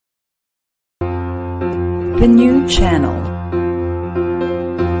The new channel.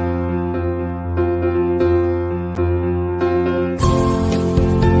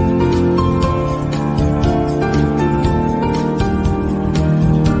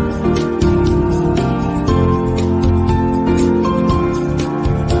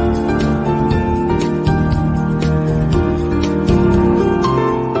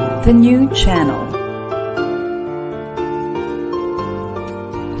 The new channel.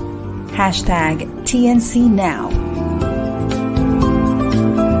 Hashtag TNC Now.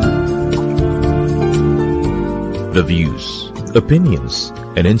 The views, opinions,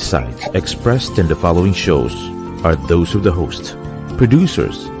 and insights expressed in the following shows are those of the host,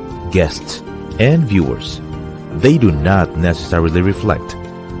 producers, guests, and viewers. They do not necessarily reflect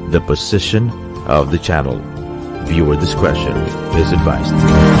the position of the channel. Viewer discretion is advised.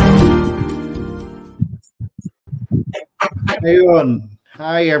 Ayun.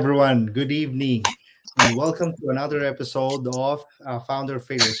 Hi everyone, good evening, and welcome to another episode of Founder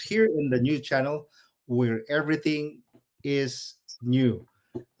Failures here in the new channel where everything is new.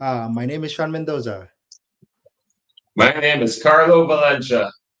 My name is Shan Mendoza, My name is Carlo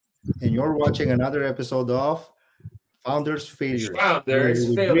Valencia. and you're watching another episode of Founders Failures.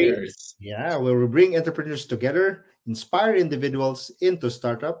 Founders Failures. Where we bring entrepreneurs together, inspire individuals into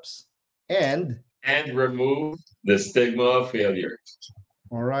startups, and remove the stigma of failure.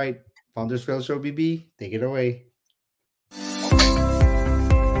 all right, Founders Failures Show BB, take it away.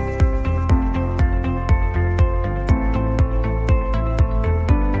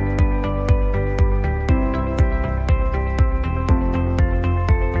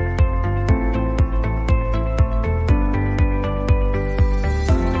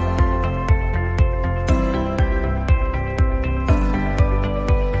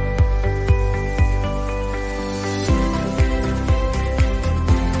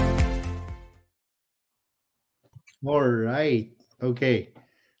 All right. Okay.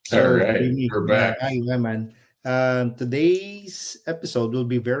 All right, Mimi, we're back. hi, man. Today's episode will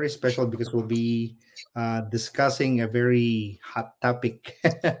be very special because we'll be discussing a very hot topic.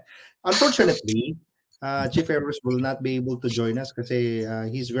 Unfortunately, Chief Everest will not be able to join us because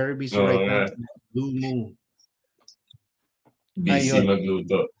he's very busy Oh, right now. yeah. Blue Moon. Busy Ayun.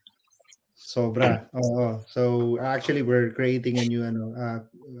 magluto. Sobra. Oo. So actually, we're creating a new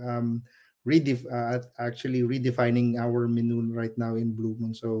actually redefining our menu right now in Blue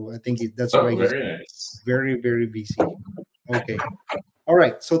Moon. So I think that's Oh, why he's very nice. very, very busy. Okay. All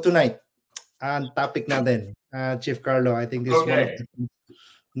right. So tonight, ang topic natin, Chief Carlo, I think this is one of Okay. the things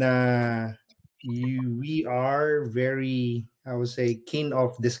na we are very, I would say, keen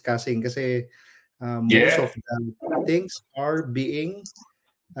of discussing kasi most Yeah. of the things are being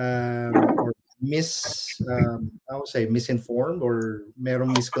or I would say misinformed or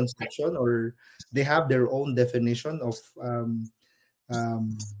merong misconception or they have their own definition of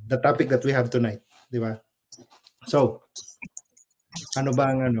the topic that we have tonight, di ba? So, ano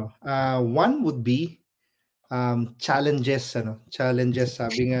ba ang ano? One would be challenges, challenges.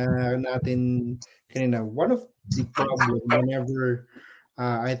 Sabi nga natin kanina, one of the problem whenever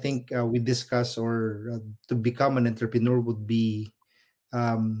I think we discuss or to become an entrepreneur would be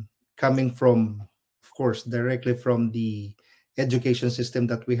coming from, of course, directly from the education system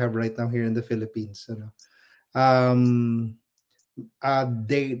that we have right now here in the Philippines. Um,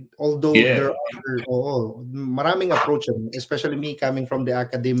 although Yeah. there are, maraming approach, especially me coming from the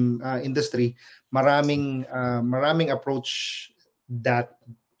academic industry, maraming approach that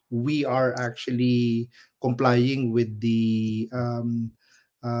we are actually complying with the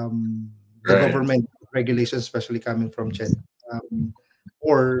Right. government regulations, especially coming from CHED.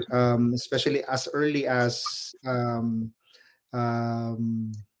 Or especially as early as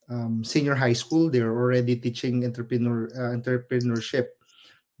senior high school, they're already teaching entrepreneurship.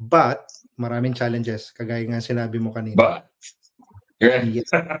 But maraming challenges, kagaya nga sinabi mo kanina. But yeah. Yes.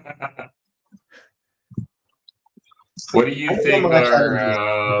 What do you Ano think ba mga are challenges?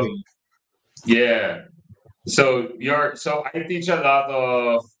 Okay. yeah. So I teach a lot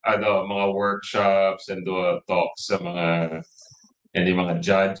of mga workshops and do talks sa mga mga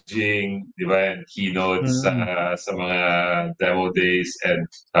judging, di ba, and keynotes sa mga demo days and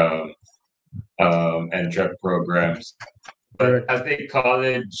trip programs. But Correct. as a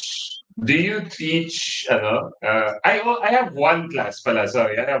college, do you teach I have one class pala,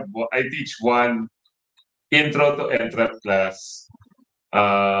 sorry. I teach one intro to entrep class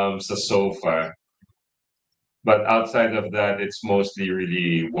sa SOFA. But outside of that, it's mostly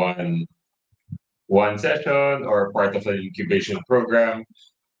really one session or part of an incubation program.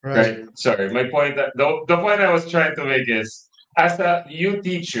 Right. Sorry. My point the point I was trying to make is as you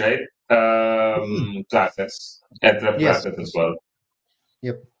teach, right? Mm. classes, EdRep Yes. classes as well.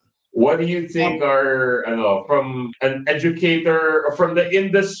 Yep. What do you Um, think are from an educator or from the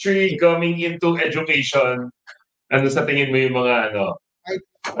industry coming into education? Ano sa tingin mo yung mga I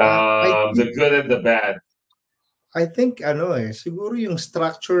I the think good and the bad? siguro yung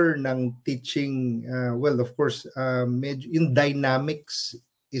structure ng teaching, well, of course, medyo yung dynamics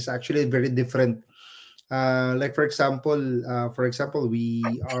is actually very different. Like for example,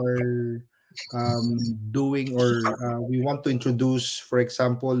 we are doing, or we want to introduce, for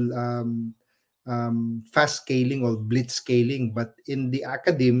example, fast scaling or blitz scaling, but in the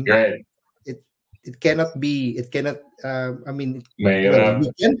academe, Right. it it cannot I mean, well, Mahirap. we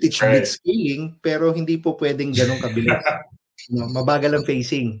can teach Right. blitz scaling pero hindi po pwedeng ganun kabilis. No, mabagal ang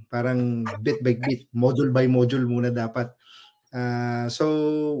pacing, parang bit by bit, module by module muna dapat.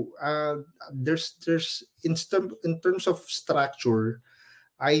 There's in terms of structure,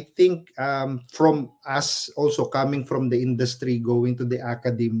 I think from us also coming from the industry going to the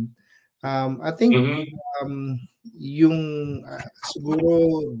academe, I think Mhm. yung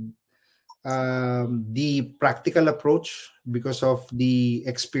siguro the practical approach, because of the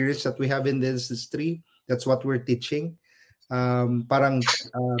experience that we have in the industry, that's what we're teaching. Parang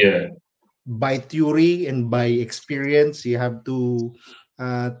Yeah. by theory and by experience, you have to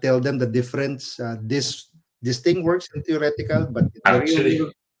tell them the difference. This thing works in theoretical, but in the real Actually.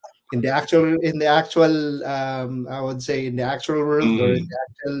 world, in the actual I would say in the actual world, or in Mm. the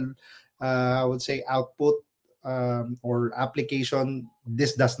actual I would say output or application,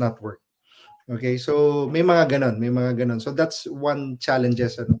 this does not work. Okay, so may mga ganon. So that's one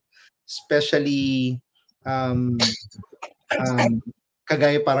challenges, especially um, um,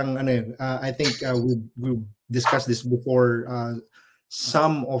 kagaya parang I think we discussed this before.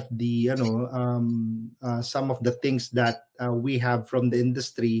 Some of the things that we have from the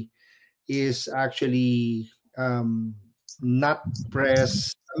industry is actually not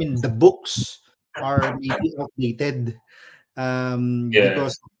press. I mean, the books are maybe outdated Yeah.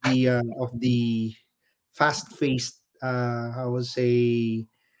 because of the fast-paced, I would say,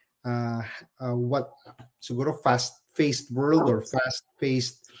 uh, what siguro fast-paced world, or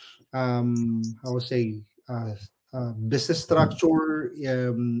fast-paced, I would say, business structure,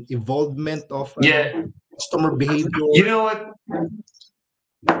 involvement of Yeah. customer You behavior. know what?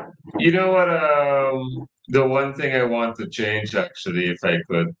 You know what? The one thing I want to change, actually, if I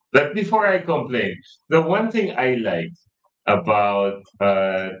could, but before I complain, the one thing I like about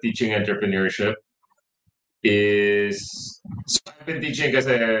teaching entrepreneurship is, so I've been teaching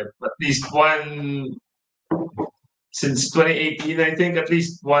kasi at least one since 2018, I think, at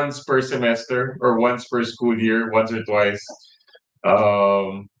least once per semester or once per school year, once or twice.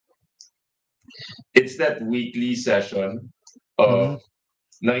 Um, it's that weekly session Mhm. of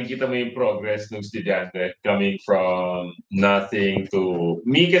nakikita mo yung progress ng estudyante coming from nothing to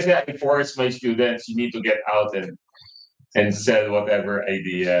me, kasi I force my students, you need to get out and sell whatever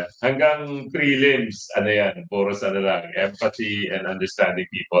idea. Hanggang prelims, ano yan, puros ano lang, empathy and understanding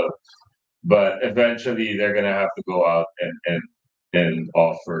people. But eventually, they're gonna have to go out and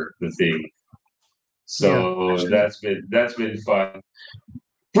offer the thing. Yeah, So actually, that's been fun.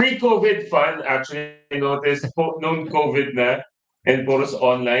 Pre-COVID fun, actually, I noticed nung COVID na and puros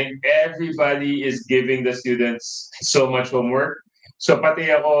online, everybody is giving the students so much homework. So pati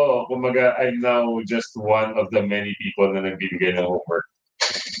ako, kumaga, I'm now just one of the many people na nagbibigay ng homework.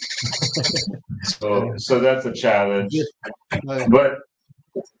 So uh, so that's a challenge. yes, uh, But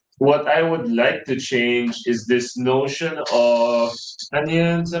what I would like to change is this notion of, and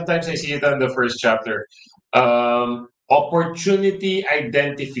yun, sometimes I see it on the first chapter, opportunity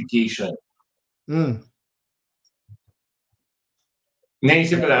identification. mm,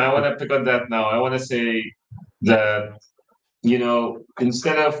 Naisip ko lang, I yeah, want to pick on that now. I want to say that,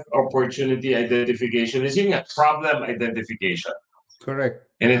 instead of opportunity identification, is yung problem identification. correct.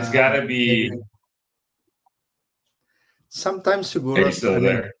 And it's got to I be, agree. Sometimes are you siguro still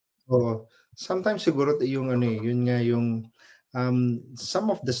there? oo. Sometimes siguro yung yun nga yung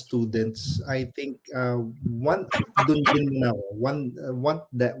some of the students, I think one dun din muna ako. One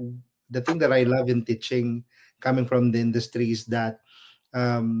that the thing that I love in teaching, coming from the industry, is that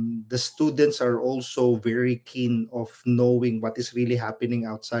the students are also very keen of knowing what is really happening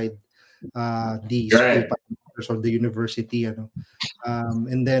outside the school Right. parameters or the university, and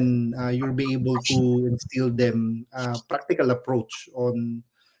then you'll be able to instill them practical approach on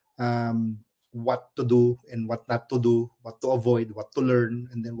um, what to do and what not to do, what to avoid, what to learn,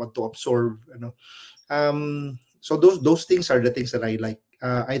 and then what to absorb. So those things are the things that I like.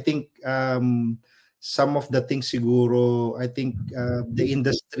 I think some of the things siguro, I think the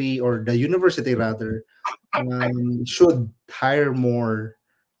industry or the university rather should hire more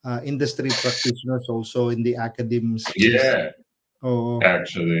industry practitioners also in the academe space. Yeah, Oh,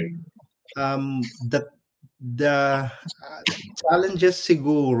 actually. the challenges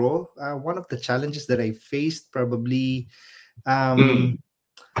siguro, one of the challenges that I faced probably, um,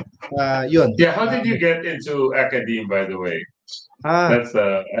 Mm. yun. Yeah, how did you get into academe, by the way? Ah, That's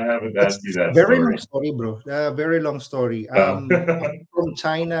I haven't It's asked you that very long story. story, bro. Very long story. Oh. From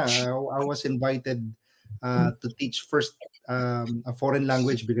China, I was invited to teach first a foreign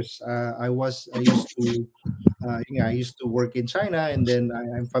language because I used to I used to work in China, and then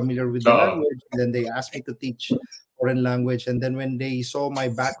I'm familiar with the Oh. language. And then they asked me to teach foreign language, and then when they saw my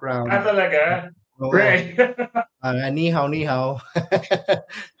background, Talaga? oo, Right. ni hao ni hao,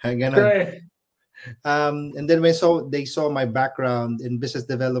 ganon. Right. And then when they saw my background in business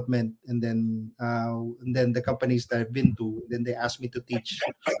development, and then the companies that I've been to, then they asked me to teach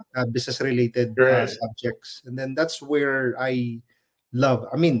business related Right. subjects, and then that's where I love.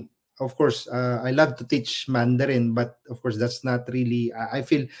 I mean, of course, I love to teach Mandarin, but of course, that's not really. I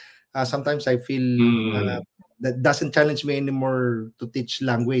feel sometimes I feel Mm. that doesn't challenge me anymore to teach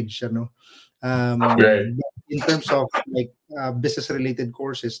language. You know, Right. but in terms of like business related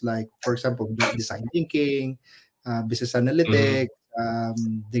courses, like for example design thinking, business Mhm. analytics,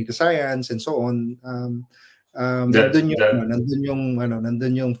 data science, and so on. That that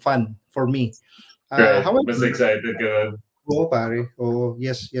Nandun yung fun for me. right. Mas However, excited ka nun. oo pare, oh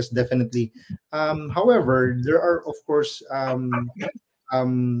yes, yes, definitely. However, there are of course um,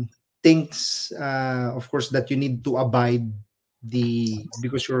 things, of course, that you need to abide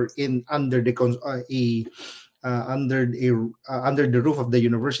because you're in under the under the roof of the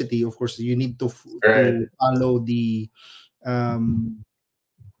university. Of course, you need Right. to follow the um,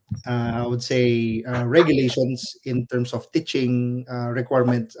 I would say regulations in terms of teaching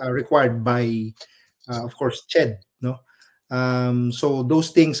requirements required by, of course, CHED. No, so those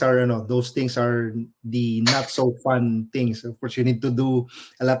things are the not so fun things. Of course, you need to do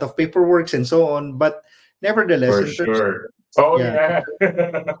a lot of paperwork and so on. But nevertheless, For in terms of sure. Oh yeah,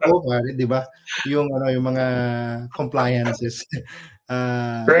 yeah. oo, pare, 'di ba? Yung mga compliances.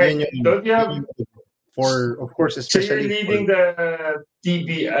 Right. Yun yung Don't you have for of course, so you're especially for leading the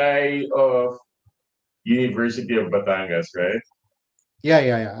TBI of University of Batangas, right?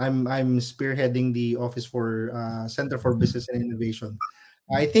 yeah. I'm spearheading the office for Center for Business and Innovation.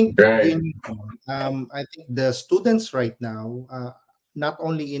 I think Right. I think the students right now, not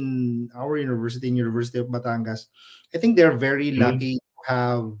only in our university, in University of Batangas, I think they're very Mhm. lucky to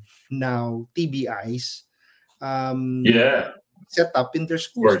have now TBIs um, Yeah, set up in their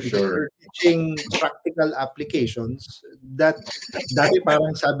schools for because sure. they're teaching practical applications that dati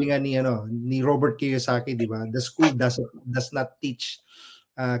parang sabi nga ni Robert Kiyosaki, di ba? The school does not teach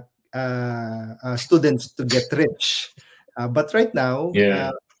uh, students to get rich. But right now,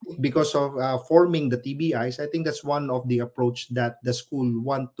 Yeah. because of forming the TBIs, I think that's one of the approach that the school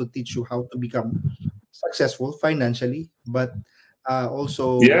want to teach you how to become successful financially. But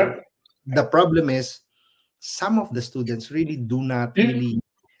also, Yep. the problem is some of the students really do not You, really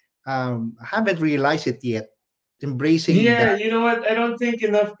haven't realized it yet, embracing yeah, that. you know what? I don't think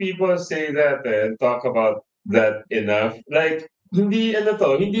enough people say that and talk about that enough. Like, hindi ano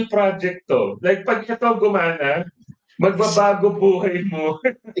to, hindi project to. Like, pag ito gumana, Ex- magbabago buhay mo.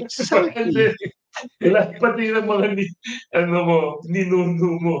 And exactly. then, lahat pati ng mga ano mo,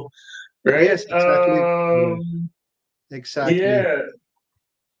 ninuno mo. Right? Yes, exactly. Yeah, exactly. Yeah.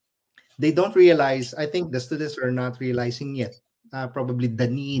 They don't realize. I think the students are not realizing yet. Probably the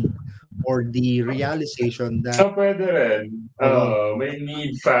need or the realization So, that pwede rin. oh, May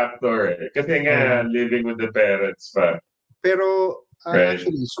need factor eh. Kasi nga, oh. living with the parents pa. Pero Right?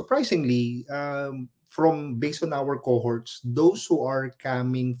 actually, surprisingly, from based on our cohorts, those who are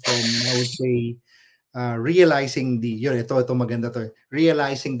coming from, I would say, realizing ito maganda to,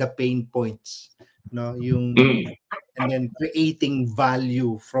 realizing the pain points, no, yung Mm. and then creating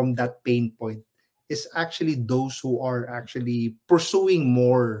value from that pain point is actually those who are actually pursuing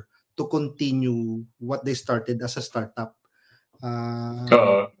more to continue what they started as a startup. Um,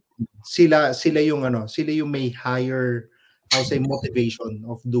 Oo. sila yung may higher, I would say, motivation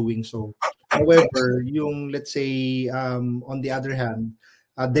of doing so. However, yung let's say on the other hand,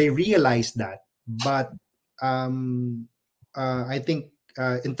 they realize that, but I think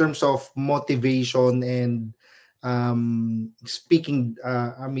in terms of motivation and speaking,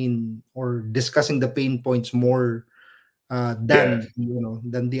 I mean, or discussing the pain points more Yeah.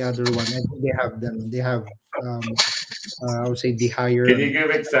 than the other one. I think they have I would say the Can you higher.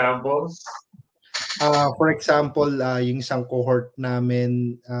 give examples? For example, yung isang cohort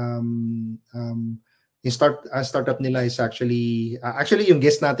namin, yung startup nila is actually yung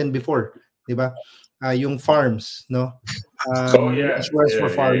guest natin before, 'di ba? Yung farms, no? Oh Yung yeah, insurance for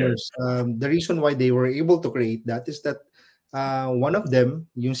yeah, yeah, yeah. farmers. The reason why they were able to create that is that one of them,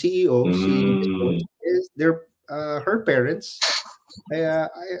 yung CEO, si Miss Mm. Rose, is her parents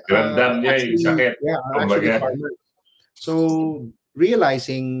Ramdam niya yung sakit, are actually kumbaga. farmers. So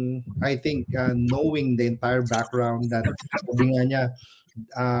realizing, I think, knowing the entire background that sabi nga niya,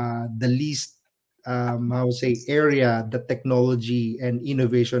 the least how to say area that technology and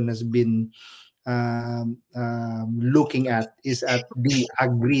innovation has been looking at is at the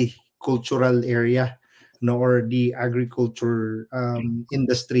agricultural area, no, or the agriculture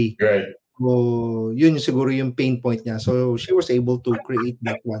industry. Good. So yun yung siguro yung pain point niya. So she was able to create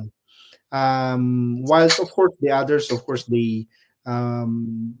that one. Whilst of course the others, of course, they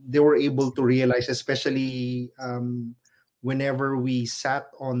were able to realize, especially whenever we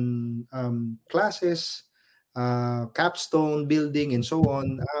sat on classes, capstone building and so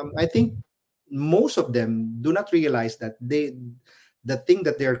on. I think most of them do not realize that the thing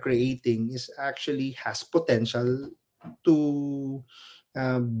that they're creating is actually has potential to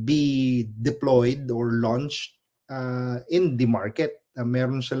be deployed or launched in the market.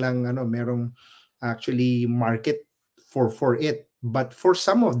 Meron silang merong actually market for it. But for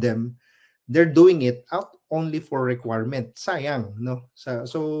some of them, they're doing it out only for requirement. Sayang, no?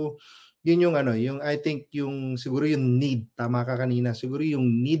 So yun yung yung I think yung siguro yung need, tama ka kanina, siguro yung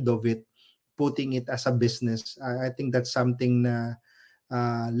need of it, putting it as a business. I think that's something na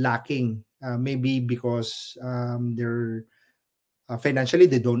lacking. Maybe because they're financially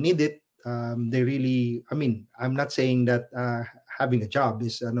they don't need it. They really, I mean, I'm not saying that having a job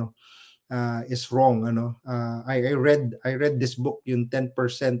is wrong. I read this book, yung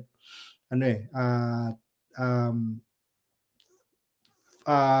 10%, ano eh,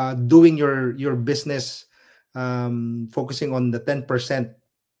 doing your business, focusing on the 10%,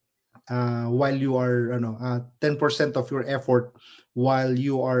 while you are 10% of your effort while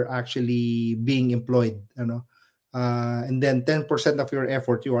you are actually being employed, and then 10% of your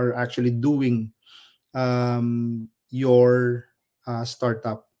effort you are actually doing your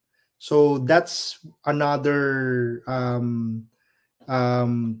startup. So that's another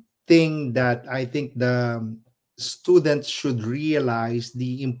thing that I think the students should realize,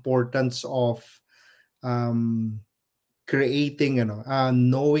 the importance of um, creating,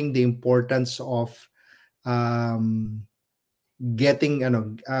 knowing the importance of um, getting,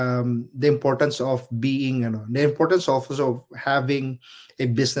 the importance of being, the importance of also having a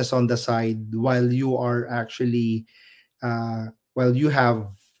business on the side while you are actually while you have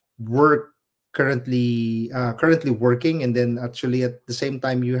work currently working, and then actually at the same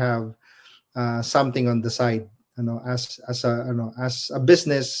time you have something on the side, as a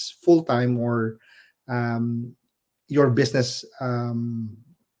business full time, or um, your business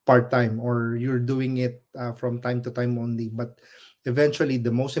part time, or you're doing it from time to time only. But eventually,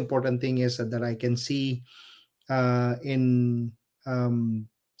 the most important thing is that I can see in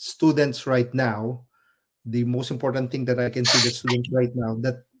students right now, the most important thing that I can see the students right now,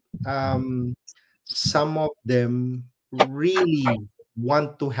 that um, some of them really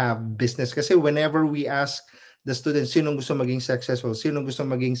want to have business. Kasi whenever we ask the students, sinong gusto maging successful, sinong gusto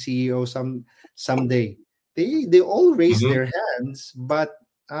maging CEO someday, they all raise Mhm. their hands, but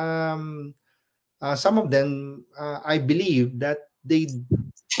some of them, I believe that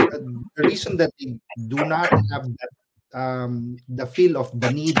uh, the reason that they do not have that the feel of the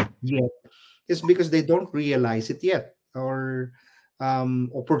need yet is because they don't realize it yet, or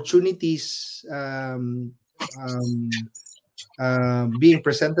opportunities um, being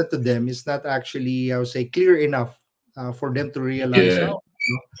presented to them is not actually, I would say, clear enough for them to realize. Yeah,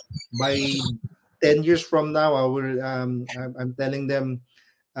 Oh, by 10 years from now, I'm telling them,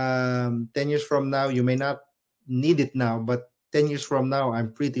 10 years from now you may not need it now, but 10 years from now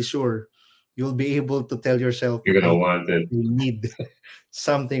I'm pretty sure you'll be able to tell yourself, you're gonna I want it. need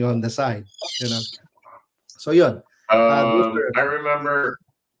something on the side, so yun. Those are, I remember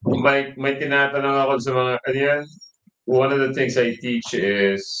may tinatanong ako sa mga ano yan. One of the things I teach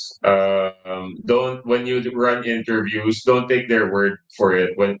is don't when you run interviews, don't take their word for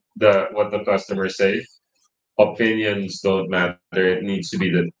it when the what the customers say. Opinions don't matter. It needs to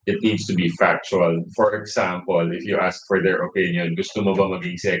be factual. For example, if you ask for their opinion, gusto mo ba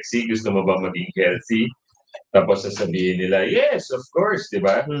maging sexy? Gusto mo ba maging healthy? Tapos sasabihin nila, yes, of course, di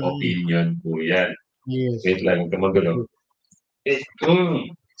ba? mm, Opinion po yan. yes, Wait lang, huwag ka magulo.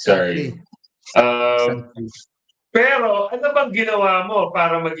 Sorry. exactly, Um, exactly. pero ano bang ginawa mo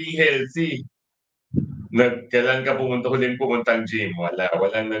para maging healthy? Kailan ka huling pumuntang gym?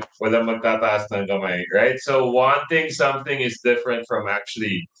 Walang magtataas ng kamay, right? So wanting something is different from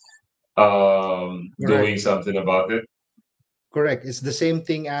actually Correct. doing something about it. Correct. It's the same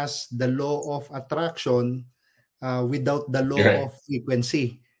thing as the law of attraction without the law Right. of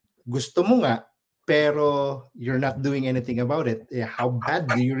frequency. Gusto mo nga, pero you're not doing anything about it. How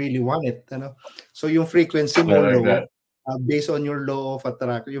bad do you really want it? Ano? So yung frequency I mo like low, that. based on your law of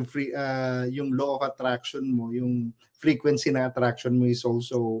attraction, yung law of attraction mo, yung frequency na attraction mo is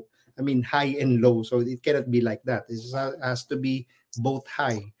also, I mean, high and low. So it cannot be like that. It has to be both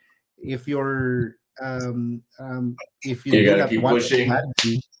high. If you're if you You do gotta not keep want it pushing.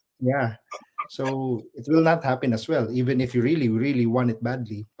 badly, yeah. So it will not happen as well, even if you really, really want it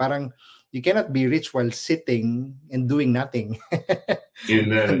badly. Parang you cannot be rich while sitting and doing nothing. Yun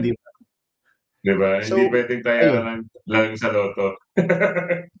na. Di ba? Di ba? Hindi So, pwedeng tayaran ayun, lang sa loto.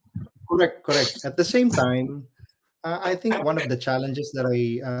 correct, correct. At the same time, I think one of the challenges that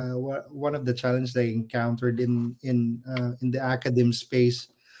one of the challenges I encountered in the academic space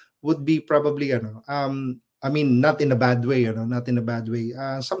would be probably, I mean, not in a bad way, not in a bad way.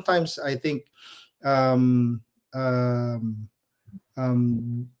 Sometimes I think um, um,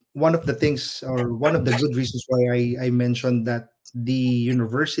 one of the things or one of the good reasons why I mentioned that the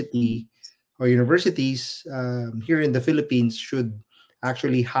university or universities here in the Philippines should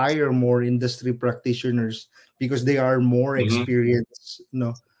actually hire more industry practitioners because they are more Mhm. experienced,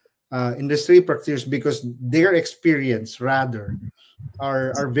 industry practitioners because their experience rather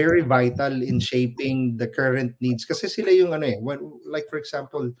are very vital in shaping the current needs kasi sila yung like for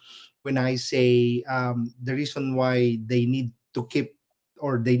example when I say the reason why they need to keep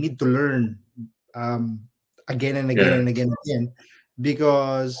or they need to learn um, again and again Yeah. and again and again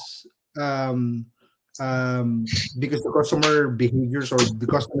because um, because the customer behaviors or the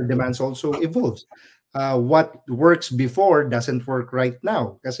customer demands also evolves. What works before doesn't work right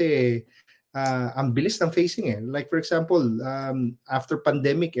now kasi ang bilis ng facing Like for example, after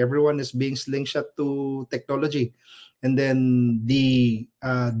pandemic, everyone is being slingshot to technology. And then the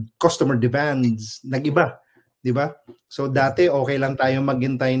customer demands nag-iba, 'di ba? So dati okay lang tayo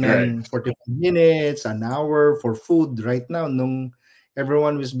maghintay Right. ng 45 minutes, an hour for food. Right now nung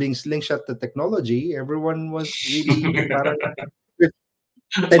everyone was being slingshot to technology, everyone was really parang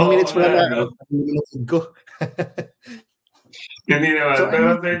 10 Oo minutes mo nga, na no? pabili ng food ko. Hindi So naman. I Pero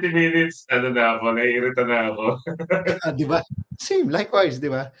mean, 30 minutes, ano na ako, naiirita na ako. 'di ba? Same, likewise, 'di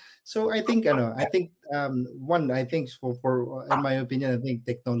ba? So I think one I think for in my opinion, I think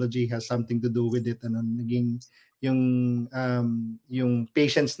technology has something to do with it naging yung yung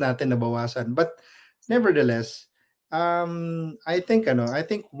patience natin nabawasan. But nevertheless, I think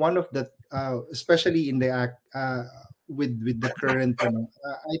one of the especially in the act with the current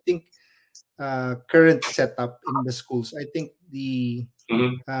I think current setup in the schools, I think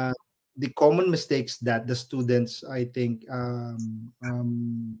Mhm. uh, the common mistakes that the students I think um,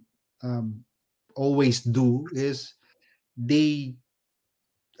 always do is they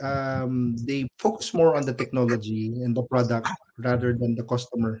they focus more on the technology and the product rather than the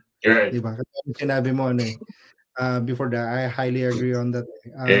customer. Right. 'Di ba? Kasi yung sinabi mo before that, I highly agree on that.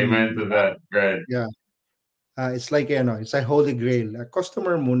 Amen to that. Right. Yeah, it's like it's a holy grail.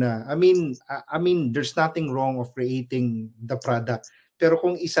 Customer muna. I mean, there's nothing wrong of creating the product. Pero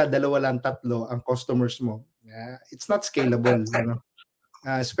kung isa, dalawa lang, tatlo ang customers mo, it's not scalable, Mhm.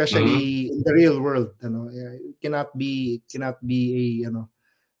 especially in the real world, it cannot be a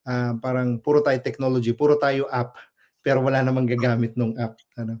parang puro tayo technology, puro tayo app, pero wala namang gagamit nung app,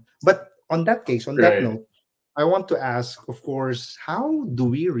 But on that Right. note, I want to ask, of course, how do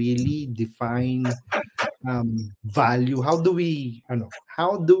we really define value? How do we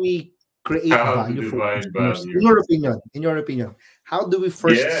create How to value for define customers? value. In your opinion, how do we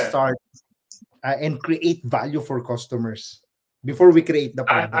first Yeah. start and create value for customers before we create the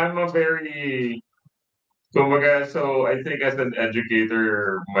product? I'm a very kumbaga, so I think as an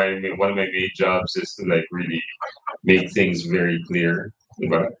educator, one of my main jobs is to like really make things very clear.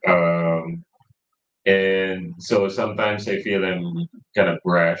 Diba? And so sometimes I feel I'm kind of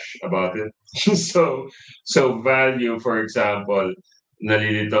brash about it. so value, for example,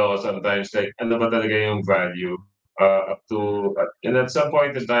 nalilito ako sometimes like ano ba talaga yung value? Up to and at some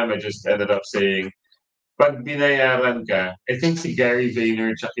point in time, I just ended up saying, pag binayaran ka, I think si Gary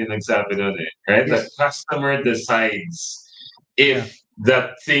Vaynerchuk yung nagsabi nun right? The Yes. customer decides Yeah. if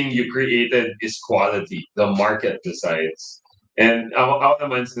that thing you created is quality. The market decides. And ako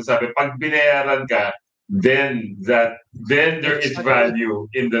naman sinasabi, pag binayaran ka, then there is Exactly. value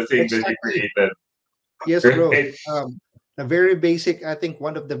in the thing that you Exactly. created. Yes, bro. Right? A very basic, I think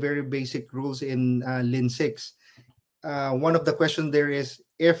one of the very basic rules in Lean 6, one of the questions there is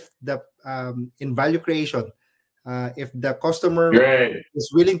if the in value creation, if the customer Right. is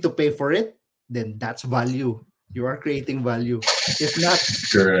willing to pay for it, then that's value. You are creating value. If not,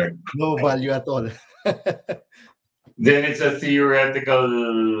 Correct. no value at all. Then it's a theoretical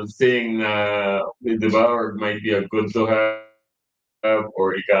thing, di ba? Or it might be a good to have,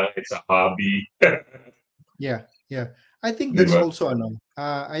 or it's a hobby. Yeah, yeah. I think Di that's ba? also ano.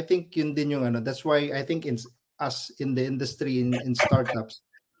 I think yun din yung ano. That's why I think in us in the industry in startups,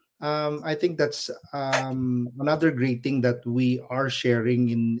 I think that's another great thing that we are sharing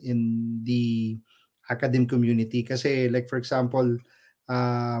in the academic community. Kasi like for example,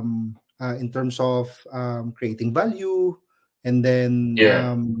 in terms of creating value, and then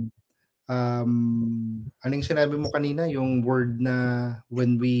Yeah. anong sinabi mo kanina yung word na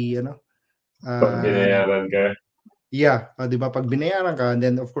when we Pag uh, binayaran ka. yeah, 'di ba pag binayaran ka, and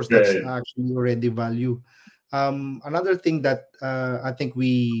then of course that's Right. actually already value. Another thing that I think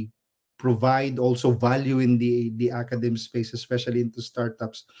we provide also value in the academic space, especially into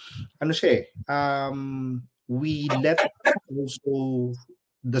startups. Ano siya eh, we let also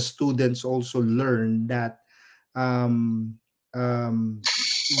the students also learn that um, um,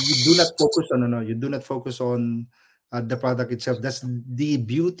 you do not focus on you do not focus on the product itself. That's the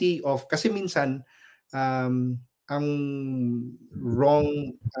beauty of kasi minsan ang wrong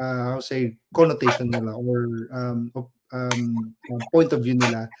how say connotation nila or point of view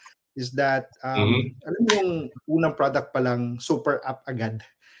nila is that Mhm. alam mo yung unang product pa lang super app agad.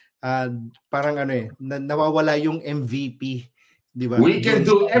 Parang ano eh nawawala yung MVP, 'di ba? We can Doon sa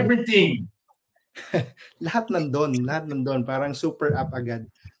do everything. lahat nandun, parang super app agad.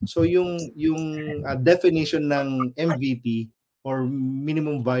 So yung definition ng MVP or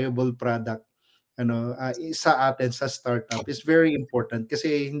minimum viable product sa atin sa startup is very important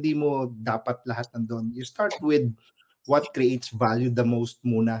kasi hindi mo dapat lahat nandun. You start with what creates value the most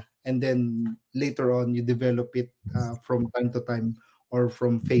muna, and then later on you develop it from time to time or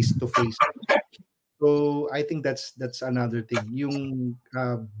from phase to phase. So I think that's another thing. Yung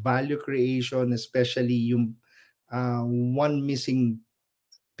value creation, especially yung one missing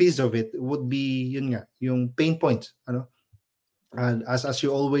piece of it would be yun nga, yung pain points, And as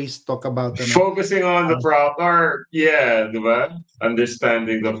you always talk about Focusing on the uh, problem, or yeah, di ba?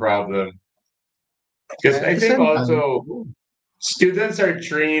 Understanding the problem. Because at I the think same time, also students are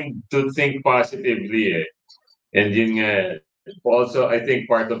trained to think positively, eh. And yun nga, also I think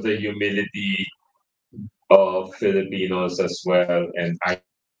part of the humility of Filipinos as well, and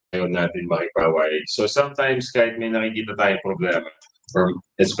ayaw natin makipaway. So sometimes kahit may nakikita tayong problema, or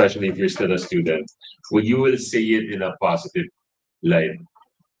especially if you're still a student, well, you will see it in a positive light.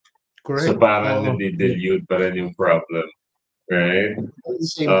 So correct. parang Oo, correct. nadi-dilute pa rin yung problem, right? At the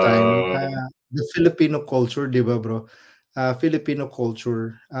same time, Um, the Filipino culture, 'di ba, bro? Filipino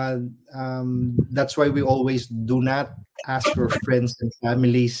culture. That's why we always do not ask your friends and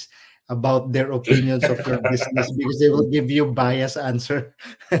families about their opinions of your business because they will give you biased answer.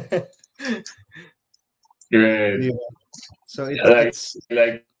 right. 'Di ba? So it's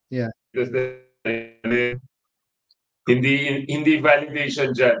Like yeah. to say, hindi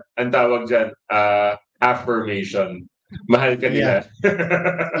validation dyan. Ang tawag dyan, affirmation. Mahal ka Yeah. nila.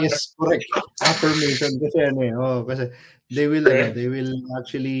 Yes, correct. Affirmation kasi kasi Right? they will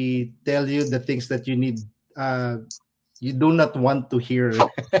actually tell you the things that you do not want to hear.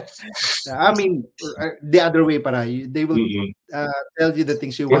 I mean, the other way para they will Mm-mm. tell you the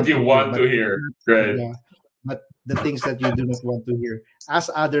things you What want you to hear, want but to hear. Right? yeah, but the things that you do not want to hear. Ask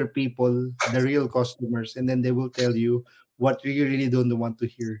other people, the real customers, and then they will tell you what you really don't want to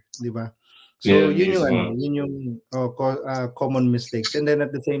hear, di ba? So Yan mismo. yun yung common mistakes. And then at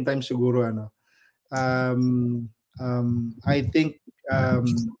the same time siguro I think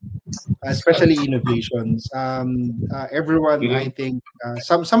especially innovations. Everyone, I Mhm. think,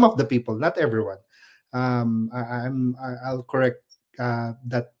 some of the people, not everyone. I'll correct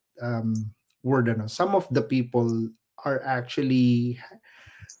that word. Some of the people are actually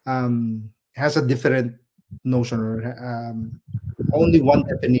has a different notion or only one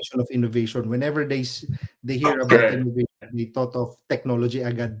definition of innovation. Whenever they hear about Right. innovation, they thought of technology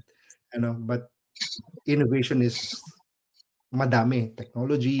agad, But innovation is madami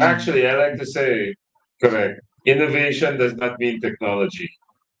technology. Actually, I like to say, correct. Innovation does not mean technology.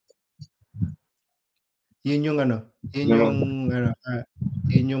 Yun yung yun No. yung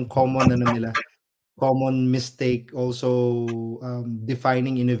yun yung common mistake also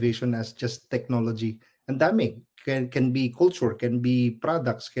defining innovation as just technology. Ang dami. Can be culture, can be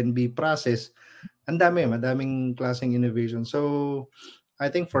products, can be process. madaming klaseng innovation. So I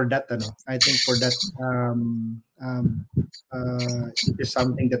think for that it is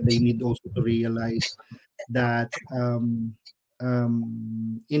something that they need also to realize that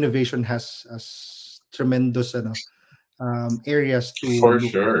innovation has tremendous areas to For look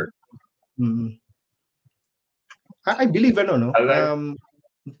at. sure. Mm. I believe no. I like.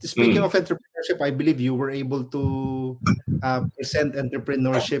 Speaking Mm. of entrepreneurship, I believe you were able to present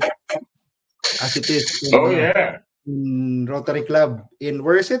entrepreneurship as it is Oh yeah. in Rotary Club in,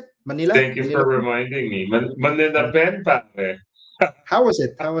 where is it? Manila? Thank you for Manila. reminding me. Manila Yeah. pen, pare. How was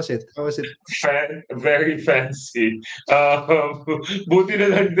it? How was it? How was it? Very fancy. Um, buti na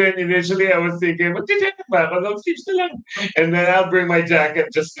lang din. Initially, I was thinking, mag-jacket ba ako? Long sleeves na lang. And then I'll bring my jacket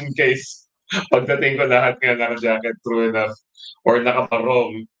just in case. Pagdating ko lahat nga naka-jacket, true enough. Or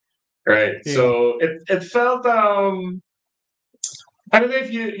nakaparong. Right. Yeah. So it felt I don't know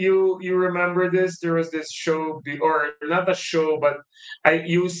if you remember this. There was this show, or not a show, but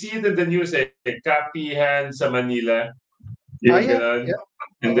you see it in the news, Kapihan sa Manila, yung Yeah. ganon. Yeah.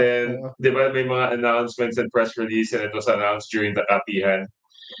 And Oo, then, oo. di ba, may mga announcements and press release, and it was announced during the Kapihan.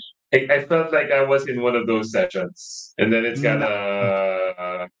 I felt like I was in one of those sessions, and then it's got Na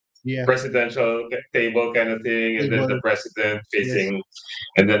a yeah. presidential table kind of thing, and then the Table. president Yes. facing,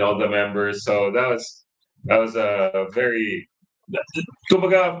 and then all the members. So that was a very,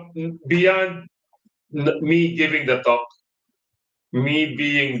 kumbaga, beyond me giving the talk, me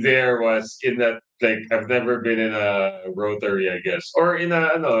being there was in that, like, I've never been in a Rotary, I guess, or in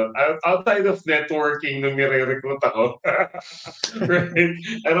a outside of networking nung nire-recruit ako. Right?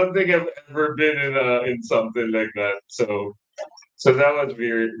 I don't think I've ever been in something like that. So that was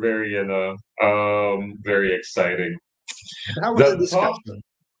very very very exciting. How was the The talk. discussion?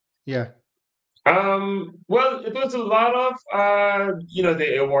 Yeah. Well, it was a lot of,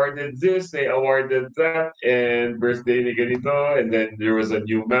 they awarded this, they awarded that, and birthday ni ganito, and then there was a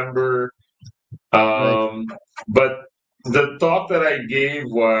new member. Right. But the talk that I gave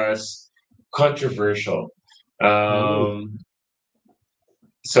was controversial. Oh.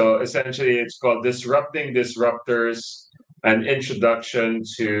 So essentially, it's called "Disrupting Disruptors: An Introduction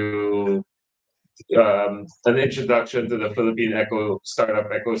to the Philippine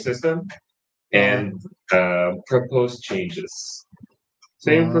startup ecosystem and proposed changes."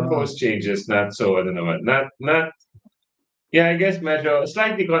 Same Ah. proposed changes, not so, I don't know, not, yeah, I guess medyo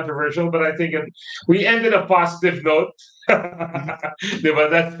slightly controversial, but I think we ended a positive note. Mhm. Diba?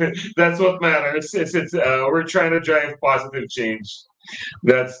 That's what matters. We're trying to drive positive change.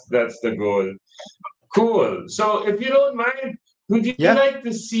 That's the goal. Cool. So if you don't mind, would you Yeah. like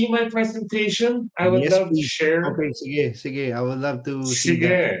to see my presentation? I would Yes, love to please. share. Okay, sige, sige. I would love to see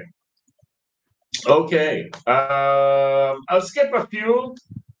that. Sige. Okay. I'll skip a few,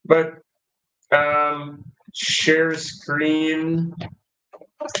 but share screen.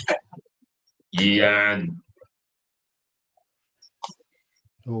 Yan.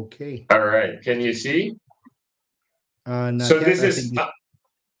 Okay. All right. Can you see? Not So yet. this I is think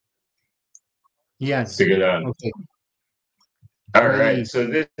yeah. sige lang. Okay. All right. Ready. So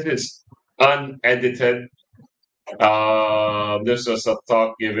this is unedited. This was a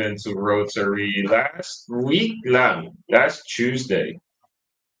talk given to Rotary last week lang, last Tuesday.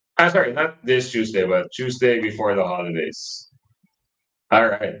 I'm sorry, not this Tuesday, but Tuesday before the holidays. All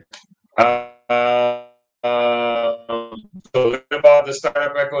right. So learn about the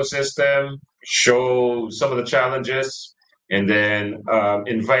startup ecosystem, show some of the challenges, and then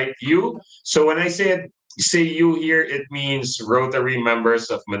invite you. So when I say you here, it means Rotary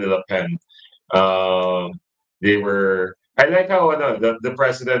members of Manila Pen. They were. I like how the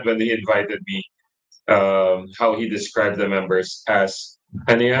president, when he invited me, how he described the members as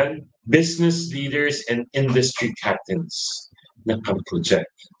ano yan? Business leaders and industry captains ng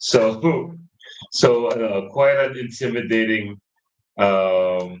project. So quite an intimidating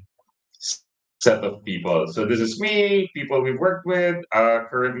um, set of people. So this is me, people we've worked with,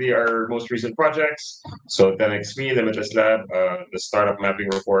 currently our most recent projects. So 10XP, Limitless Lab, the startup mapping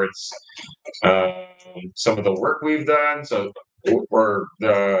reports, some of the work we've done. So or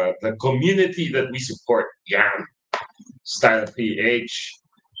the community that we support. Yeah, Style PH.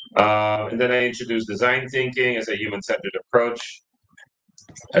 And then I introduced design thinking as a human-centered approach,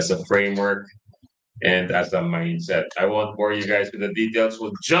 as a framework, and as a mindset. I won't bore you guys with the details.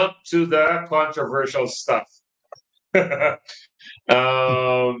 We'll jump to the controversial stuff.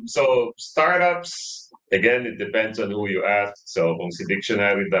 So startups, again, it depends on who you ask. So kung si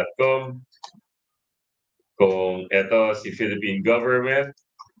dictionary.com, kung eto si Philippine government,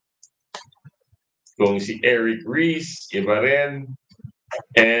 kung si Eric Ries, iba rin.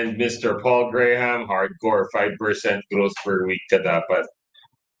 And Mr. Paul Graham, hardcore, 5% growth per week ka dapat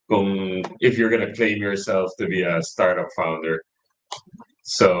if you're going to claim yourself to be a startup founder.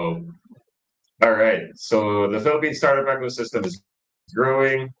 So, all right. So the Philippine startup ecosystem is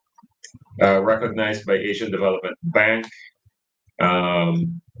growing, recognized by Asian Development Bank.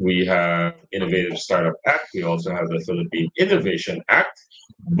 We have Innovative Startup Act. We also have the Philippine Innovation Act.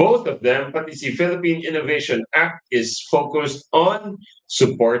 Both of them, but you see, Philippine Innovation Act is focused on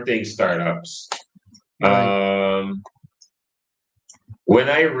supporting startups. Right. When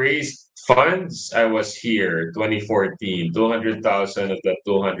I raised funds, I was here 2014, 200,000 of the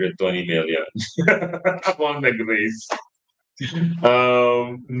 220 million. Among nag-raise.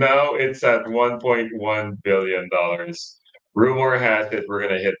 Now it's at $1.1 billion. Rumor has it we're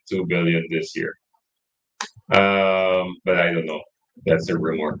gonna hit 2 billion this year. But I don't know. That's a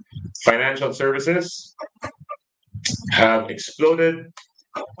rumor. Financial services have exploded.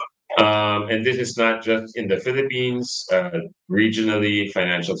 And this is not just in the Philippines. Regionally,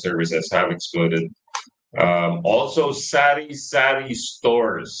 financial services have exploded. Also, Sari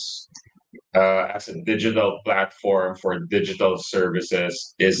stores as a digital platform for digital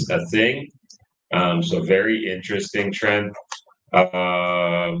services is a thing. So very interesting trend.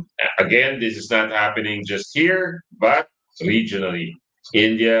 Again, this is not happening just here, but regionally.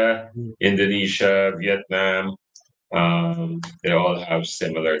 India, Indonesia, Vietnam, they all have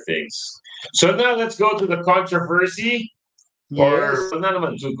similar things. So now let's go to the controversy, or Yes. well, not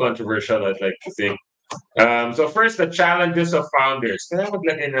naman too controversial, I'd like to think. So first, the challenges of founders. Kaya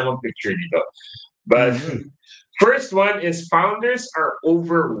maglagay na akong picture dito. But Mhm. first one is founders are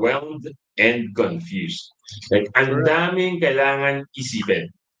overwhelmed and confused. Like, ang Correct. daming kailangan isipin.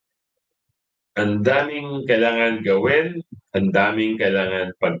 Ang daming kailangan gawin. Ang daming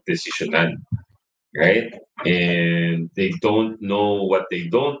kailangan pagdesisyonan. Right? And they don't know what they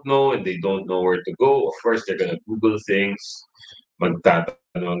don't know, and they don't know where to go. Of course, they're gonna Google things,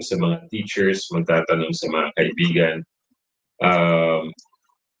 magtatanong sa mga teachers, magtatanong sa mga kaibigan. Um,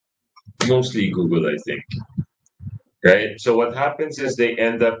 Mostly Google, I think. Right? So what happens is they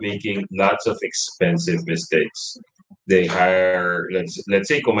end up making lots of expensive mistakes. They hire, let's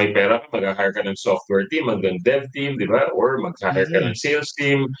say kung may pera ka, mag-hire ka ng software team, hanggang dev team, di ba? Or mag-hire ka ng Mhm. sales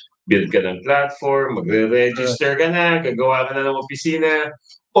team, build ka ng platform, Correct. magre-register ka na, gagawa ka na ng opisina,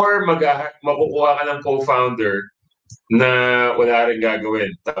 or makukuha ka ng co-founder na wala rin gagawin,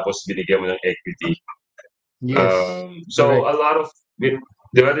 tapos binigyan mo ng equity. Yes. So a Correct. lot of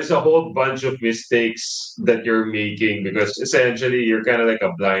there's a whole bunch of mistakes that you're making because essentially you're kind of like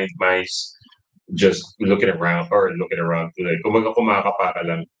a blind mice just looking around to like kumakapa ka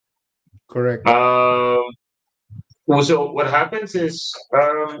lang. Correct. Um, so what happens is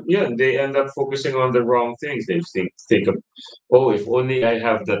yeah, they end up focusing on the wrong things. They think of, oh, if only I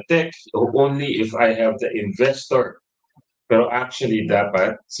have the tech, or only if I have the investor. Pero actually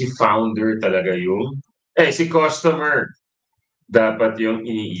dapat si founder talaga yung si customer dapat yung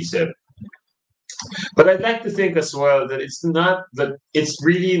iniisip. But I'd like to think as well that it's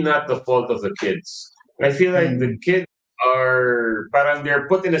really not the fault of the kids. I feel like the Mhm. kids are parang they're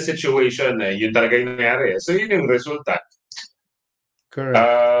put in a situation na yun talaga yung nangyari. So yun yung resulta. Correct.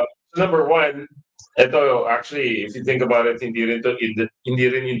 Uh, Number one, ito actually, if you think about it, hindi rin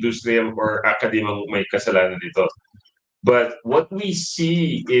industriya or academia may kasalanan dito. But what we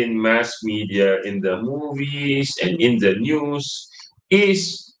see in mass media, in the movies and in the news,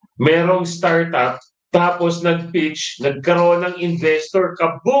 is merong startup, tapos nag-pitch, nagkaroon ng investor,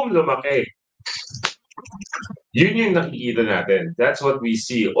 kaboom, lumaki. Yun yung nakikita natin. That's what we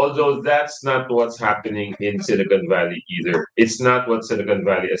see. Although that's not what's happening in Silicon Valley either. It's not what Silicon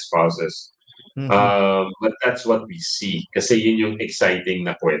Valley espouses. Mhm. But that's what we see. Kasi yun yung exciting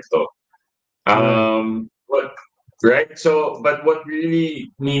na kwento. Right. But right. So, but what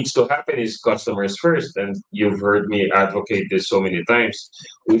really needs to happen is customers first, and you've heard me advocate this so many times.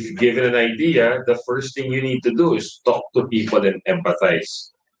 If given an idea, the first thing you need to do is talk to people and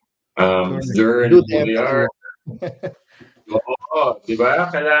empathize. Correct. Learn Do the who they empathy are. walk. Oo, di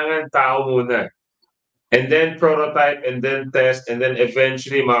ba? Kailangan tao muna. And then prototype, and then test, and then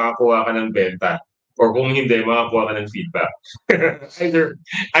eventually makakuha ka ng benta. Or kung hindi, makakuha ka ng feedback.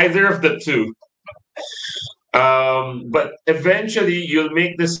 either of the two. But eventually you'll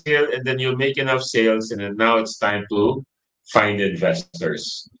make the sale and then you'll make enough sales and then now it's time to find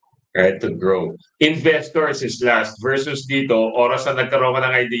investors, right? To grow. Investors is last versus dito, oras na nagkaroon ka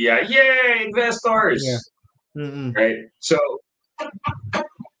ng idea, yay, Yeah. investors, Mm-mm. right? So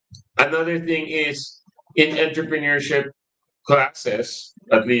another thing is in entrepreneurship classes,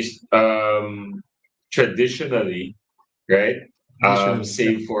 at least traditionally, right? They shouldn't.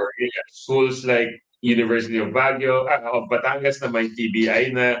 save for schools like University of Baguio, of Batangas na may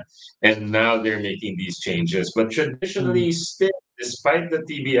TBI na, and now they're making these changes. But Mm, traditionally, still, despite the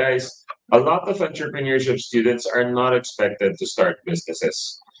TBIs, a lot of entrepreneurship students are not expected to start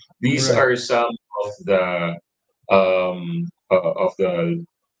businesses. These right. are some of the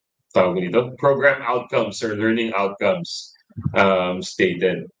tawag dito, program outcomes or learning outcomes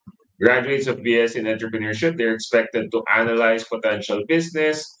stated. Graduates of BS in entrepreneurship, they're expected to analyze potential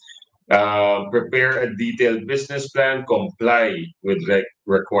business, prepare a detailed business plan, comply with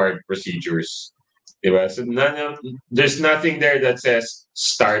required procedures. Diba? So there's nothing there that says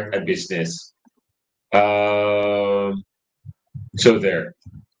start a business. Um, so there.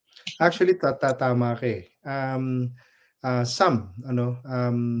 Actually, tama ka eh. Some,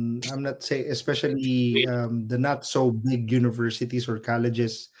 I'm not say, especially the not so big universities or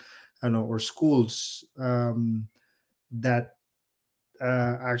colleges, or schools, that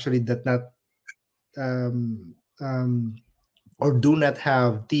actually that not um, um, or do not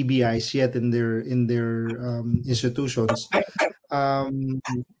have TBIs yet in their institutions.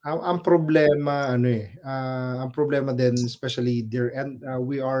 Ang problema ang problema din, especially there, and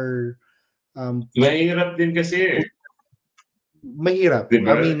we are um, Mahirap din kasi eh. mahirap. I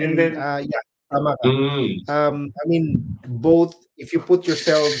Diba? And mean, then, yeah, tama ka. mm, I mean, both, if you put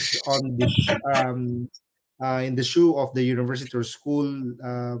yourselves on in the shoe of the university or school,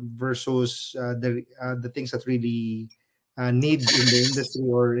 versus the things that really need in the industry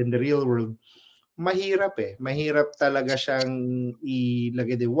or in the real world, mahirap eh. Mahirap talaga siyang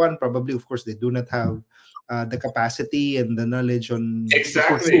ilagay. One, probably, of course, they do not have the capacity and the knowledge on to pursue,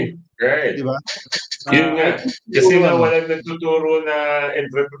 exactly. Right. di ba? Yun I nga. think Kasi siguro nga walang nagtuturo na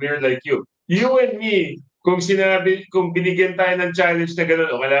entrepreneur like you. You and me, kung binigyan tayo ng challenge na gano'n,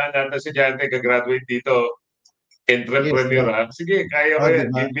 o kailangan natin estudyante gagraduate dito, yes, entrepreneur ha. Sige, kaya ko di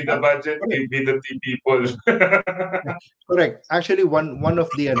yan. ba? Give me the budget, Correct. give me the people. Correct. Actually, one of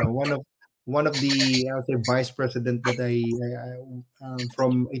the I'll say vice president that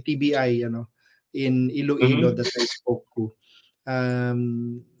from a TBI, in Iloilo, Mhm. that I spoke to.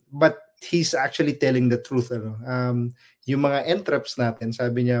 But he's actually telling the truth, yung mga entreps natin,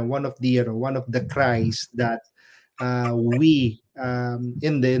 sabi niya, one of the cries that we,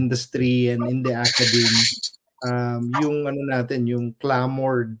 in the industry and in the academy, yung natin, yung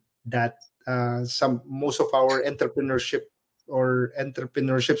clamor that some most of our entrepreneurship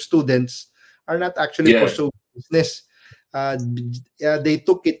students are not actually Yeah. pursuing business. They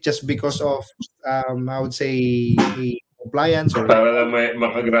took it just because of, I would say, a compliance, or Para lang they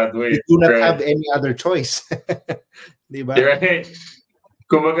makagraduate. do not Right. have any other choice. Di ba? Right.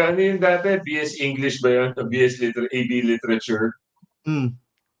 Kumbaga ano yung dati? BS English ba yun? AB Literature? Mm.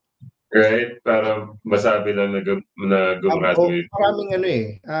 Right? Para masabi lang na gumraduate. Maraming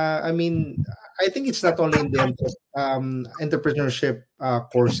I mean, I think it's not only in the entrepreneurship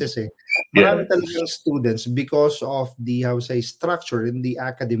courses eh. Yeah. Marami talagang students, because of the, how say, structure in the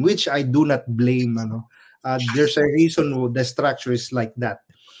academy, which I do not blame, there's a reason the structure is like that.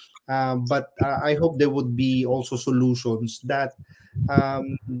 But I hope there would be also solutions that For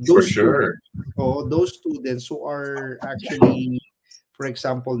those students, sure. or those students who are actually, for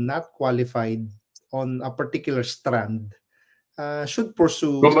example, not qualified on a particular strand, should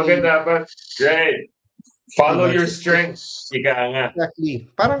pursue Kumbaga dapat, right, follow diba? your strengths. Ika nga. Exactly.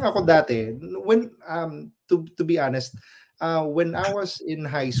 Parang ako dati, when to be honest, when I was in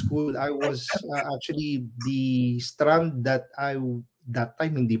high school, I was actually the strand that time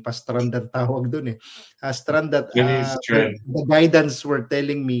hindi pa strand ang tawag doon eh. Strand that Yun yung strength. the guidance were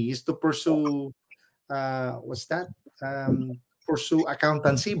telling me is to pursue, what's that? Pursue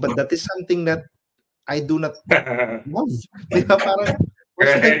accountancy, but that is something that I do not love. Di ba? Parang, why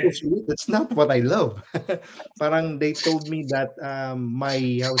should I Right. pursue it? That's not what I love. Parang they told me that I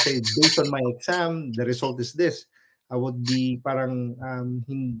would say, based on my exam, the result is this. I would be parang,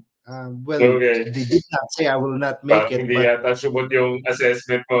 well, Okay. they did not say I will not make Parang it, hindi but yata sumot yung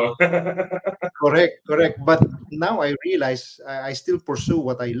assessment mo. correct. But now I realize I still pursue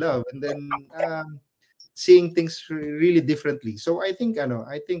what I love, and then seeing things really differently. So I think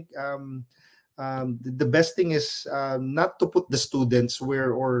the best thing is not to put the students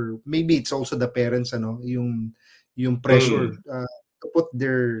where, or maybe it's also the parents, yung pressure, Mm, to put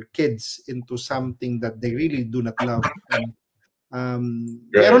their kids into something that they really do not love. Meron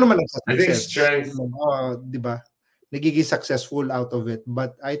right. naman I think nagsa-success, strength, 'di ba? Nagiging successful out of it,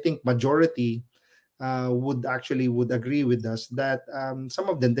 but I think majority would agree with us that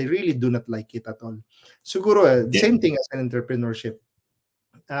some of them, they really do not like it at all. Siguro, yeah. same thing as an entrepreneurship.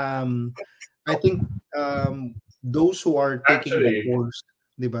 I think those who are taking the Actually, course,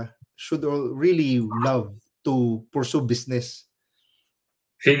 'di ba, should really love to pursue business.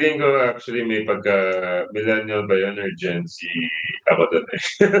 feeling ko actually may pagka millennial ba yun or Gen Z ako dun eh.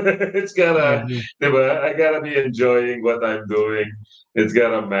 It's I gotta, agree. di ba? I gotta be enjoying what I'm doing. It's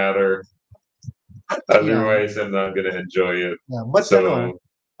gotta matter. Yeah, Otherwise, I'm not gonna enjoy it. yeah. But So,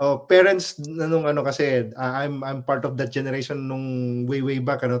 parents nung kasi, I'm part of that generation nung way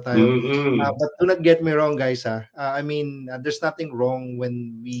back tayo. mm-mm. But do not get me wrong, guys. I mean, there's nothing wrong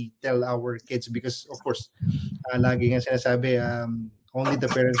when we tell our kids because, of course, lagi nga sinasabi, only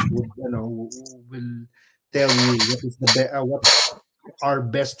the parents would, will tell you what are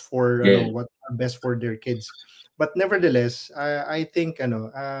best for, Yeah, what are best for their kids. But nevertheless, I think, I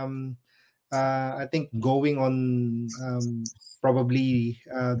think going on, probably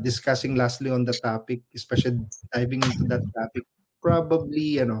discussing lastly on the topic, especially diving into that topic,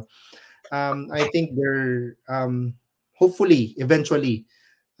 probably, I think they're, hopefully eventually,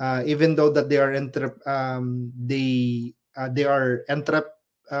 even though that they are entrep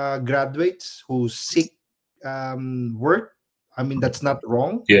graduates who seek work. I mean, that's not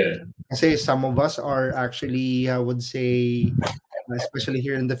wrong. yeah, Kasi some of us are actually, I would say, especially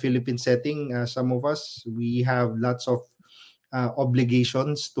here in the Philippine setting, some of us, we have lots of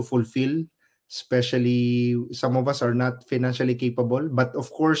obligations to fulfill. Especially, some of us are not financially capable. But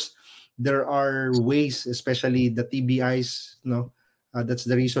of course, there are ways, especially the TBIs. That's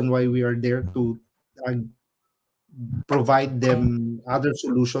the reason why we are there to uh, provide them other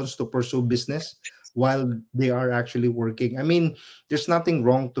solutions to pursue business while they are actually working. I mean, there's nothing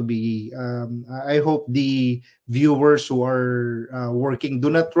wrong to be. I hope the viewers who are working do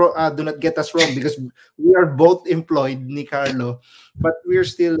not get us wrong because we are both employed, ni Carlo, but we're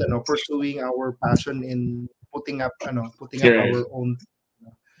still, pursuing our passion in putting up yeah. our own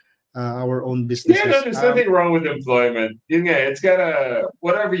Yeah, no, businesses. there's nothing wrong with employment. Yeah, it's gotta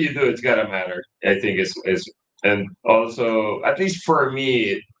whatever you do, it's gotta matter. I think is and also at least for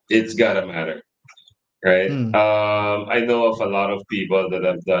me, it's gotta matter, right? Hmm, I know of a lot of people that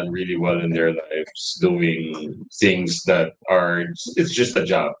have done really well in their lives doing things that are it's just a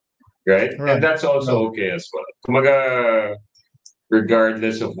job, right? And right, that's also right. okay as well. Kumaga,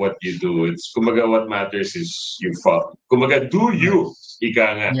 regardless of what you do, it's kumaga what matters is you follow. Kumaga, do Right. you? Ika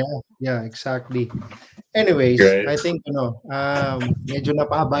nga, Yeah, yeah, exactly. Anyways, right? I think, medyo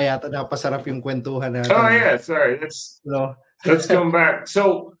napahaba yata, napasarap yung kwentuhan natin, Oh yeah, sorry. Let's you know. let's come back.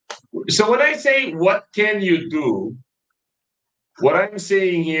 So when I say what can you do, what I'm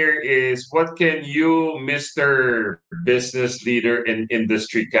saying here is what can you, Mr. Business Leader and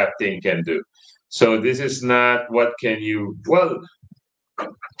Industry Captain, can do. So this is not what can you. Well,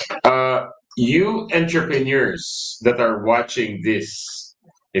 uh, you entrepreneurs that are watching this,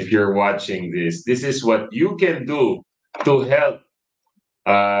 if you're watching this is what you can do to help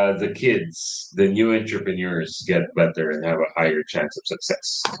the kids, the new entrepreneurs get better and have a higher chance of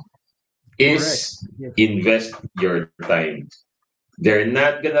success Correct. is Yes. invest your time. They're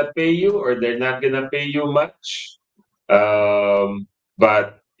not gonna pay you or they're not gonna pay you much,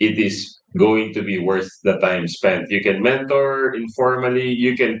 but it is going to be worth the time spent. You can mentor informally,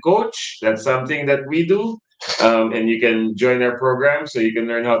 you can coach. That's something that we do. And you can join our program so you can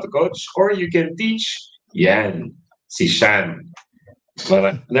learn how to coach, or you can teach. Yan, si Shan.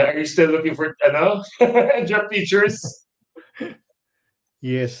 Are you still looking for job teachers?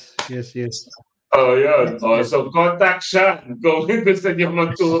 Yes, yes, yes. Oh, yun. That's Oh, it. so contact Shan kung gusto niyo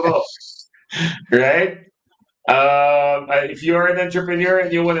magturo. Right? If you're an entrepreneur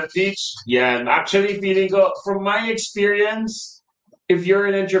and you want to teach, yeah, I'm actually feeling go from my experience. If you're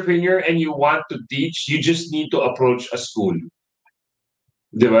an entrepreneur and you want to teach, you just need to approach a school.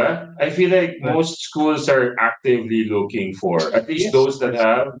 Diba? I feel like Right. most schools are actively looking for at least Yes, those that yes,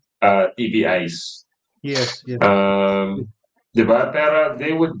 have TBIs. yes, yes. Diba? Pero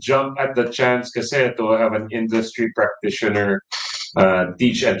they would jump at the chance kasi to have an industry practitioner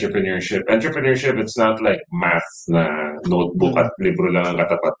teach entrepreneurship. Entrepreneurship, it's not like math na notebook Mm, at libro lang ang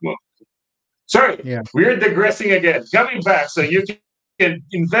katapat mo. Sorry, yeah, we're digressing again. Coming back, so you can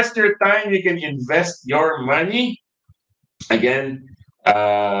invest your time, you can invest your money. Again,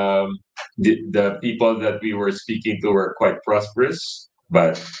 the people that we were speaking to were quite prosperous.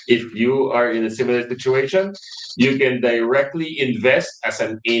 But if you are in a similar situation, you can directly invest as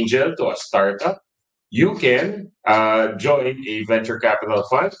an angel to a startup. You can join a venture capital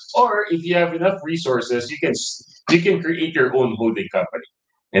fund, or if you have enough resources, you can create your own holding company,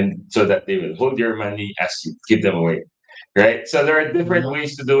 and so that they will hold your money as you give them away. Right. So there are different yeah,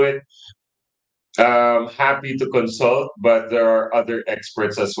 ways to do it. Happy to consult, but there are other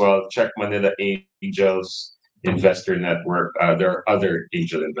experts as well. Check Manila Angels. investor network. There are other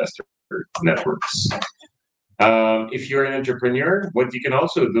angel investor networks. If you're an entrepreneur, what you can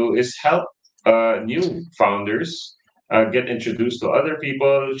also do is help new founders get introduced to other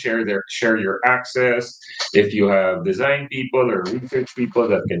people, share your access. If you have design people or research people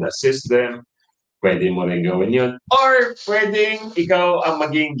that can assist them, pwede mo rin gawin yun. Or pwedeng ikaw ang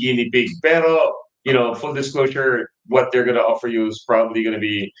maging guinea pig. Pero, full disclosure, what they're going to offer you is probably going to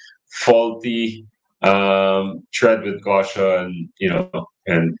be faulty. Tread with caution,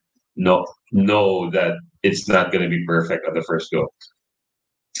 and know that it's not going to be perfect at the first go.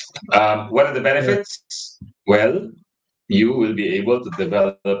 What are the benefits? Well, you will be able to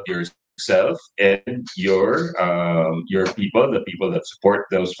develop yourself and your people, the people that support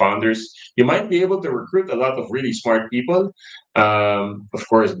those founders. You might be able to recruit a lot of really smart people. Of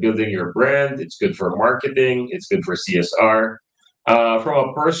course, building your brand, it's good for marketing, it's good for CSR. From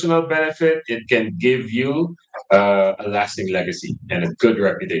a personal benefit, it can give you a lasting legacy and a good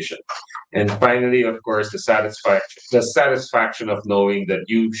reputation. And finally, of course, the satisfaction of knowing that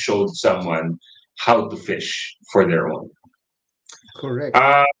you showed someone how to fish for their own. Correct.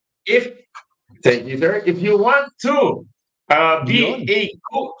 Thank you, sir. If you want to be Yun. a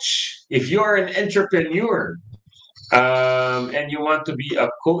coach, if you're an entrepreneur and you want to be a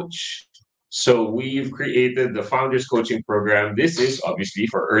coach, so we've created the Founders Coaching Program. This is obviously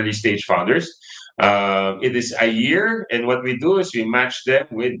for early stage founders. It is a year, and what we do is we match them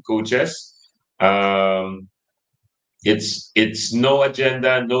with coaches. It's no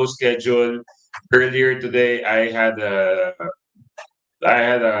agenda, no schedule. Earlier today, I had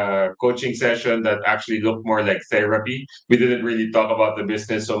a coaching session that actually looked more like therapy. We didn't really talk about the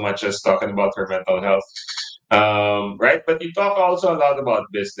business so much as talking about her mental health. Right? But we talk also a lot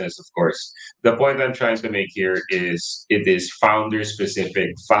about business, of course. The point I'm trying to make here is it is founder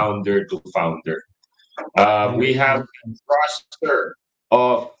specific, founder to founder. We have a roster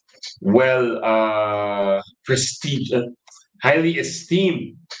of highly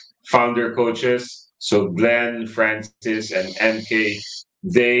esteemed founder coaches. So Glenn, Francis, and MK,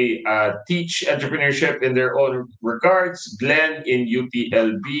 they teach entrepreneurship in their own regards. Glenn in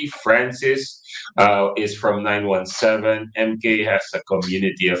UTLB, Francis is from 917. MK has a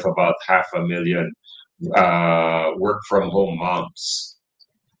community of about 500,000 work from home moms.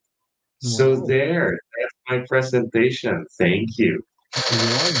 So that's my presentation. Thank you.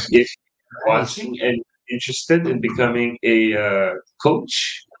 If you're watching and interested in becoming a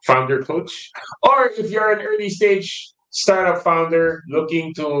founder coach, or if you're an early stage startup founder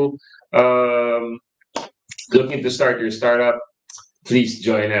looking to start your startup, please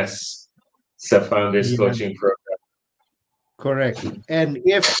join us sa Founders Coaching Program. Correct. And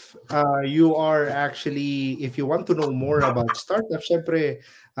if you want to know more about startups, syempre,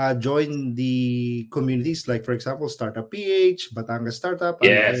 join the communities like, for example, Startup PH, Batangas Startup,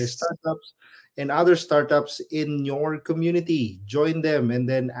 Yes. Startups, and other startups in your community. Join them and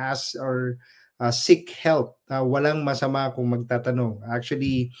then ask or seek help. Walang masama kung magtatanong.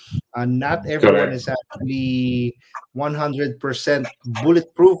 Actually, not everyone is actually 100%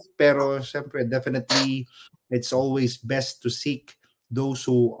 bulletproof, pero syempre, definitely, it's always best to seek those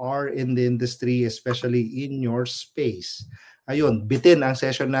who are in the industry, especially in your space. Ayun, bitin ang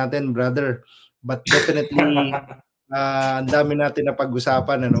session natin, brother. But definitely, ang dami natin na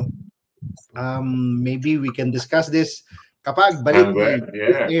pag-usapan, maybe we can discuss this kapag balik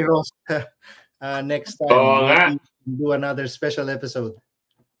ni Aaros next time. Maybe do another special episode.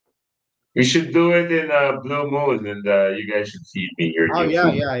 We should do it in a blue moon, and you guys should feed me your new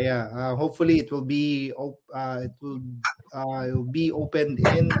food. Yeah. Hopefully, it will be opened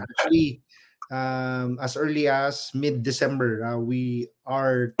in actually as early as mid-December. We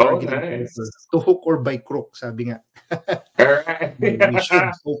are targeting to hook or by crook, sabi nga. Alright. We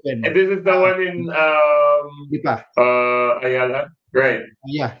should open. And this is the one in Lipa. Ayala, right?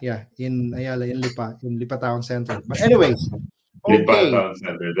 Yeah, in Ayala, in Lipa Town Center. But anyways, Lipa Town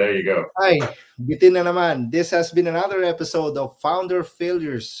Center. There you go. Ay, bitin na naman. This has been another episode of Founder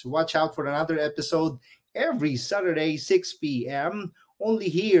Failures. Watch out for another episode every Saturday, 6 p.m. only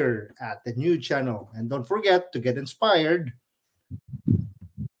here at the new channel. And don't forget to get inspired.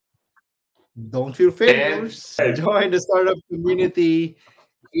 Don't feel failures. Join the startup community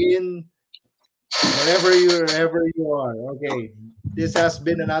in wherever you are. Okay. This has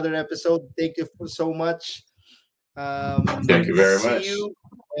been another episode. Thank you so much. Thank you very much. See you,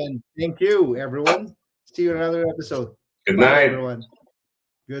 and thank you, everyone. See you in another episode. Good night, everyone.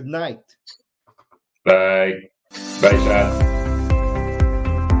 Good night. Bye. Bye, Shan.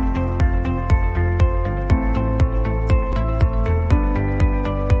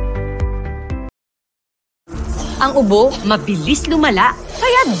 Ang ubo, mabilis lumala,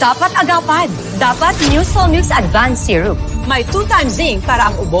 kaya dapat agapan. Dapat New Solmux Advanced Syrup. May 2 times zinc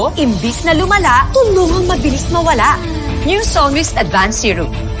para ang ubo, imbis na lumala, tulungang mabilis mawala. New Solmux Advanced Syrup.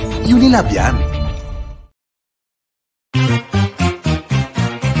 Unilab yan.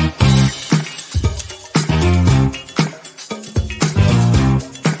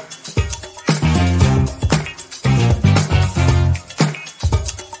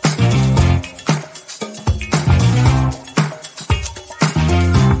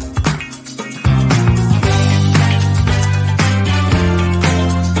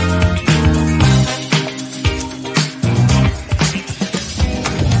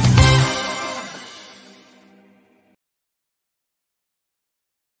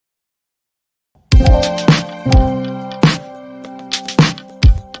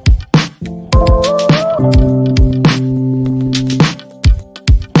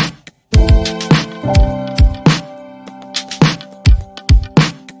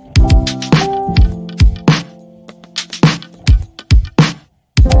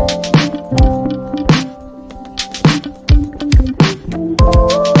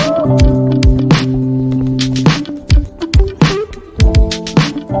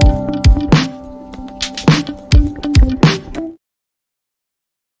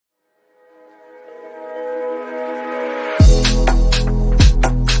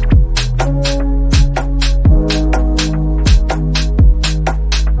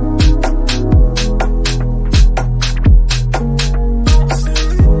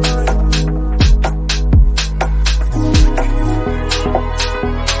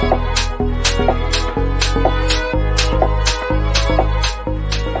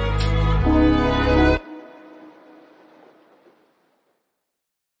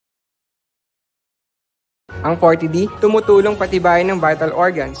 Ang 40D tumutulong patibayin ng vital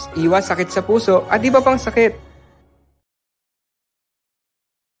organs, iwas sakit sa puso at iba pang sakit.